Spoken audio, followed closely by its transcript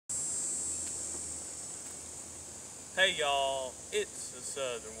Hey y'all, it's the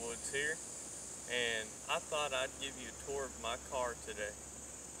Southern Woods here, and I thought I'd give you a tour of my car today.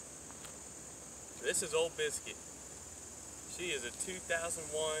 This is Old Biscuit. She is a 2001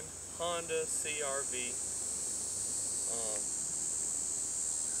 Honda CR-V,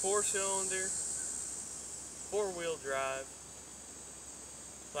 4-cylinder, 4-wheel drive.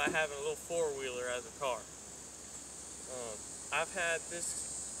 It's like having a little 4-wheeler as a car. I've had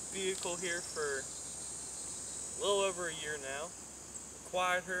this vehicle here for a little over a year now.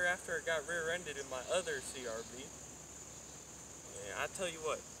 Acquired her after it got rear-ended in my other CR-V. And I tell you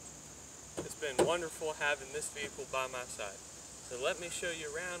what, it's been wonderful having this vehicle by my side. So let me show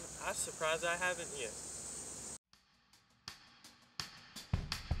you around. I'm surprised I haven't yet.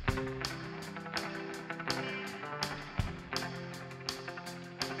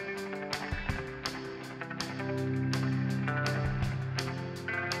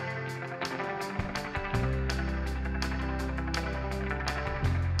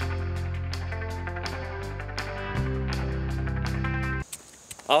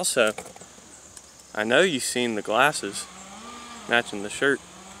 Also, I know you've seen the glasses matching the shirt.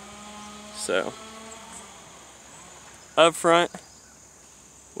 So, up front,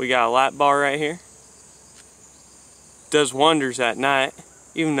 we got a light bar right here. Does wonders at night,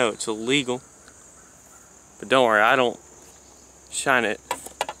 even though it's illegal. But don't worry, I don't shine it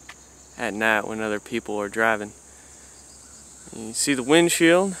at night when other people are driving. You see the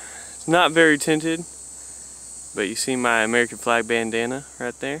windshield, it's not very tinted. But you see my American flag bandana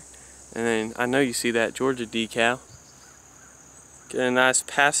right there. And then I know you see that Georgia decal. Get a nice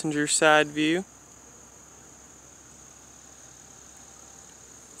passenger side view.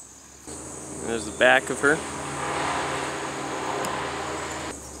 There's the back of her.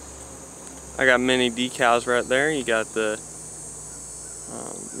 I got many decals right there. You got the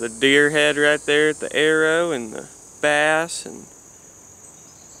deer head right there, the arrow and the bass, and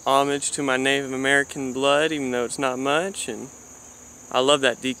homage to my Native American blood, even though it's not much. And I love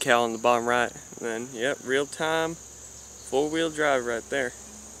that decal on the bottom right. And then, yep, real time 4-wheel drive right there.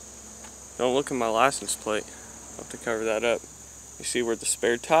 Don't look at my license plate. I'll have to cover that up. You see where the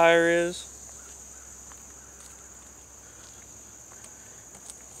spare tire is.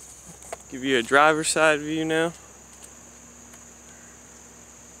 Give you a driver's side view now.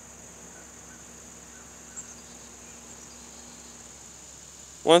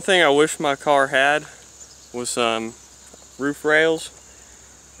 One thing I wish my car had was some roof rails.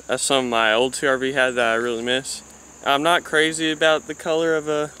 That's something my old CR-V had that I really miss. I'm not crazy about the color of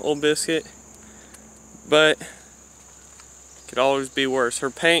a Old Biscuit, but could always be worse. Her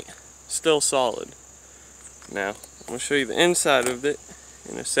paint, still solid. Now, I'm going to show you the inside of it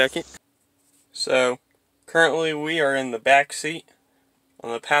in a second. So, currently we are in the back seat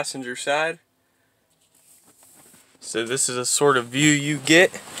on the passenger side. So this is a sort of view you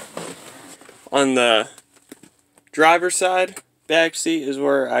get. On the driver's side, back seat is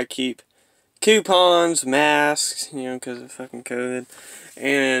where I keep coupons, masks, you know, because of fucking COVID,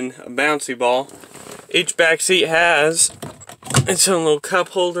 and a bouncy ball. Each back seat has its own little cup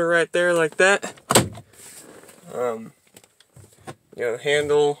holder right there, like that. You know,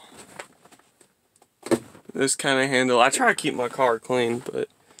 handle. This kind of handle. I try to keep my car clean, but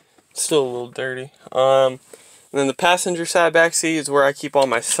it's still a little dirty. And then the passenger side back seat is where I keep all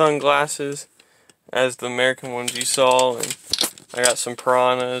my sunglasses, as the American ones you saw, and I got some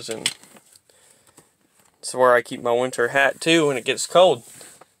Piranhas, and it's where I keep my winter hat too when it gets cold.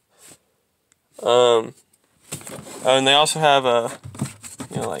 And they also have a,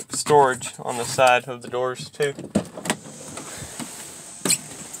 you know, like storage on the side of the doors too.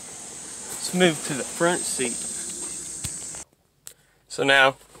 Let's move to the front seat. So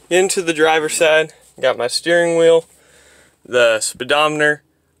now, into the driver's side, got my steering wheel, the speedometer.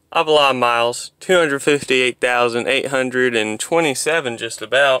 I have a lot of miles, 258,827 just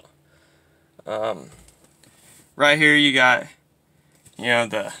about. Right here you got, you know,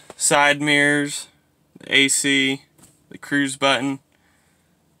 the side mirrors, the AC, the cruise button,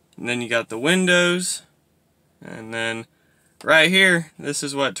 and then you got the windows, and then right here, this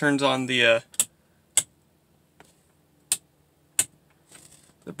is what turns on the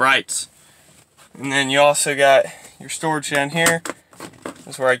brights. And then you also got your storage down here.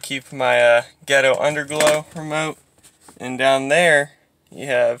 That's where I keep my Ghetto Underglow remote. And down there, you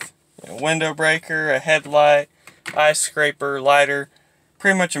have a window breaker, a headlight, eye scraper, lighter,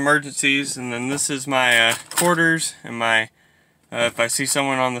 pretty much emergencies. And then this is my quarters, and my if I see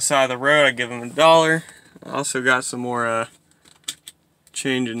someone on the side of the road, I give them $1. I also got some more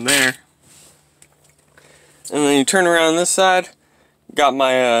change in there. And then you turn around this side, got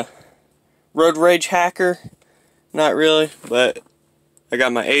my Road Rage Hacker Not really, but I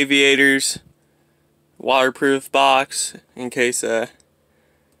got my aviators, waterproof box in case I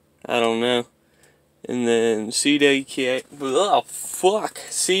don't know. And then CD case. Oh fuck,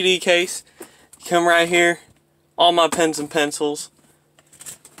 CD case. Come right here. All my pens and pencils.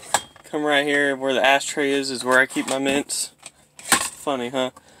 Come right here where the ashtray is where I keep my mints. Funny,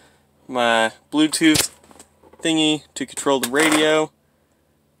 huh? My Bluetooth thingy to control the radio.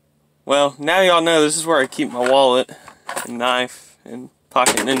 Well, now y'all know this is where I keep my wallet and knife and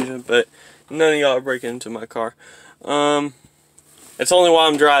pocket ninja, but none of y'all are breaking into my car. It's only while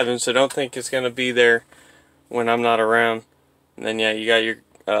I'm driving, so don't think it's gonna be there when I'm not around. And then yeah, you got your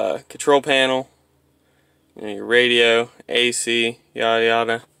control panel, you know, your radio, AC, yada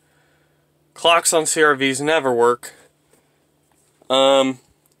yada. Clocks on CRVs never work. And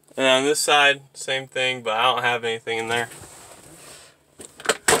on this side, same thing, but I don't have anything in there.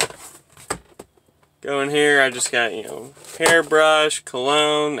 Go in here, I just got, you know, hairbrush,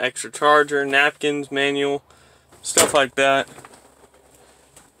 cologne, extra charger, napkins, manual, stuff like that.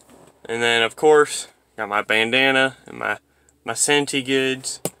 And then, of course, got my bandana and my Scentsy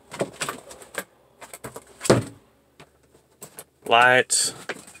goods. Lights.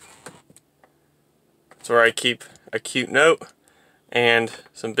 That's where I keep a cute note and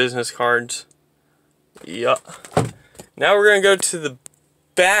some business cards. Yup. Now we're gonna go to the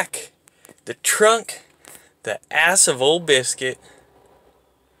back, the trunk, the ass of Old Biscuit.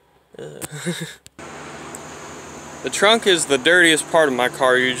 The trunk is the dirtiest part of my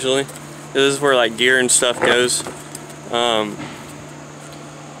car usually. This is where like gear and stuff goes.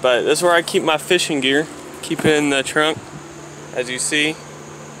 But this is where I keep my fishing gear. Keep it in the trunk. As you see,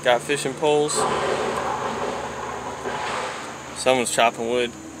 got fishing poles. Someone's chopping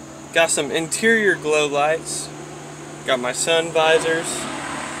wood. Got some interior glow lights. Got my sun visors.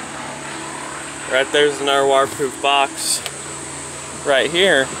 Right there's another waterproof box. Right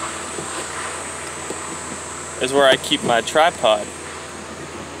here is where I keep my tripod.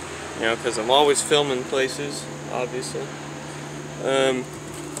 You know, because I'm always filming places, obviously. Man,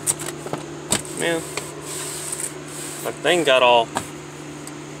 my thing got all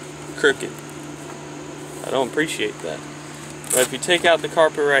crooked. I don't appreciate that. But if you take out the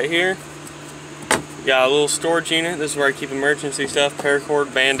carpet right here, you got a little storage unit. This is where I keep emergency stuff,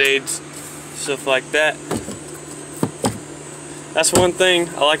 paracord, band-aids, stuff like that. That's one thing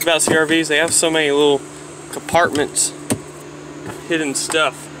I like about CRVs. They have so many little compartments, hidden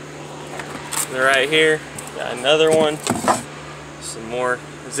stuff. They're right here. Got another one. Some more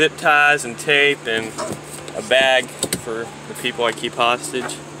zip ties and tape and a bag for the people I keep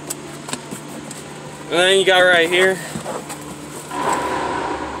hostage. And then you got right here,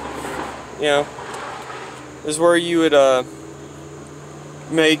 you know, this is where you would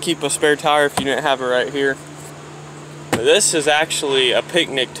may keep a spare tire if you didn't have it right here. But this is actually a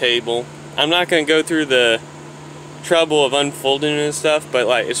picnic table. I'm not going to go through the trouble of unfolding and stuff, but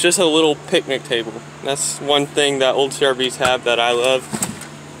like it's just a little picnic table. That's one thing that old CRVs have that I love.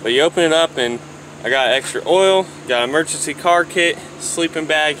 But you open it up and I got extra oil, got emergency car kit, sleeping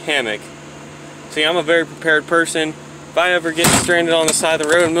bag, hammock. See, I'm a very prepared person. If I ever get stranded on the side of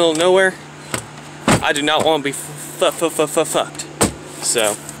the road in the middle of nowhere, I do not want to be fucked.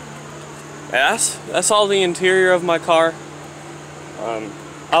 So that's all the interior of my car.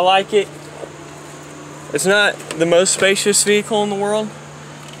 I like it. It's not the most spacious vehicle in the world,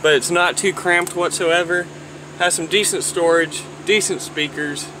 but it's not too cramped whatsoever. Has some decent storage, decent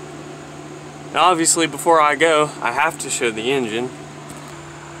speakers. Now obviously before I go, I have to show the engine.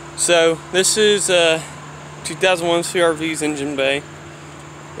 So this is 2001 CRV's engine bay.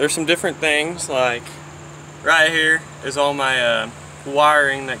 There's some different things, like right here is all my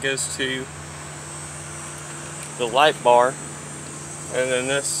wiring that goes to the light bar, and then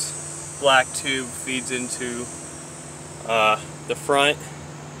this black tube feeds into the front.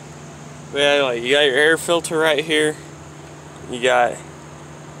 Yeah, like you got your air filter right here. You got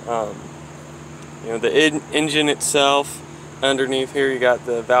you know, the engine itself. Underneath here you got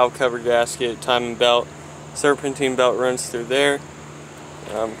the valve cover gasket, timing belt, serpentine belt runs through there.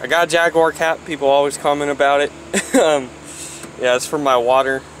 I got a Jaguar cap. People always comment about it. Yeah, it's for my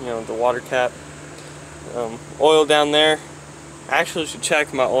water, you know, the water cap. Oil down there. I actually should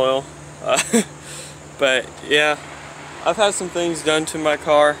check my oil. But yeah, I've had some things done to my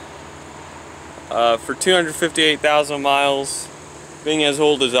car. For 258,000 miles, being as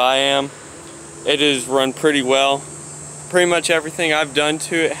old as I am, it has run pretty well. Pretty much everything I've done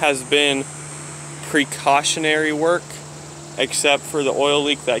to it has been precautionary work, except for the oil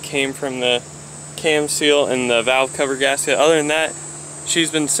leak that came from the cam seal and the valve cover gasket. Other than that, she's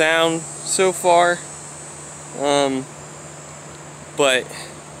been sound so far. But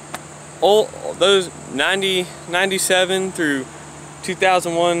all those 97 through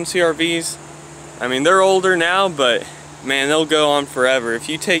 2001 CRVs, I mean, they're older now, but man, they'll go on forever if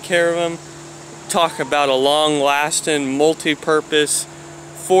you take care of them. Talk about a long-lasting, multi-purpose,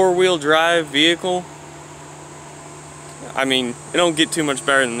 four-wheel drive vehicle. I mean, it don't get too much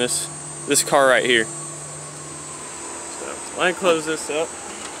better than this car right here. So let me close this up.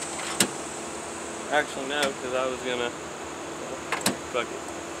 Actually, no, because I was gonna fuck it.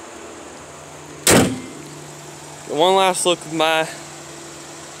 Get one last look at my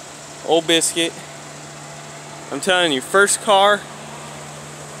old biscuit. I'm telling you, first car.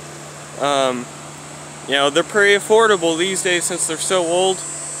 You know, they're pretty affordable these days since they're so old.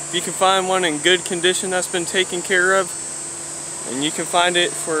 If you can find one in good condition that's been taken care of, and you can find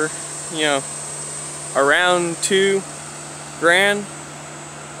it for, you know, around $2 grand,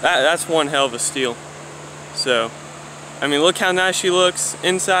 that's one hell of a steal. So, I mean, look how nice she looks,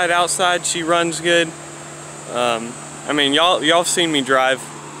 inside, outside. She runs good. I mean, y'all seen me drive.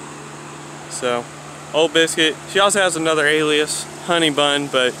 So, Old Biscuit. She also has another alias, Honey Bun,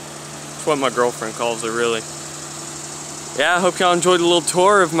 but it's what my girlfriend calls her, really. Yeah, I hope y'all enjoyed a little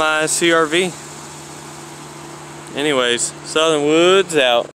tour of my CRV. Anyways, Southern Woods out.